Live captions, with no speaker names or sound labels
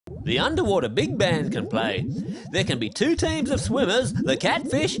The underwater big band can play. There can be 2 teams of swimmers, the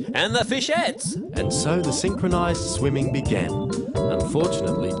catfish and the fishettes. And so the synchronised swimming began.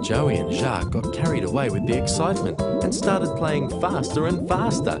 Unfortunately, Joey and Jacques got carried away with the excitement and started playing faster and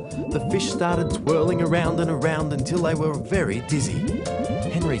faster. The fish started twirling around and around until they were very dizzy.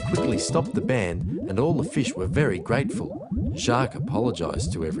 Henry quickly stopped the band and all the fish were very grateful. Jacques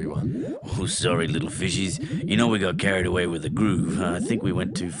apologised to everyone. Oh, sorry, little fishies. You know we got carried away with the groove. I think we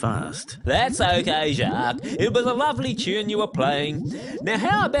went too fast. That's okay, Jacques. It was a lovely tune you were playing. Now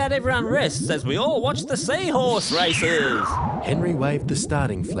how about everyone rests as we all watch the seahorse races? Henry waved the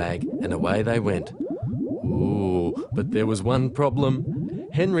starting flag and away they went. Ooh, but there was one problem.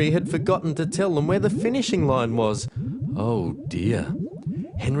 Henry had forgotten to tell them where the finishing line was. Oh dear.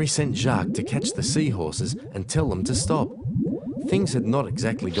 Henry sent Jacques to catch the seahorses and tell them to stop. Things had not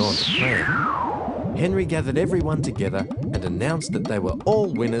exactly gone to plan. Henry gathered everyone together and announced that they were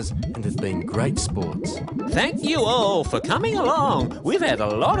all winners and had been great sports. Thank you all for coming along. We've had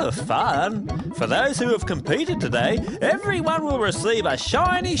a lot of fun. For those who have competed today, everyone will receive a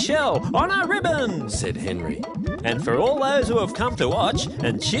shiny shell on a ribbon, said Henry. And for all those who have come to watch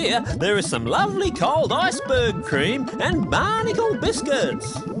and cheer, there is some lovely cold iceberg cream and barnacle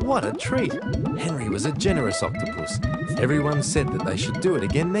biscuits. What a treat! Henry was a generous octopus. Everyone said that they should do it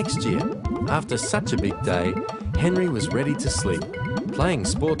again next year. After such a big day, Henry was ready to sleep. Playing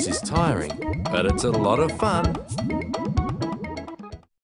sports is tiring, but it's a lot of fun.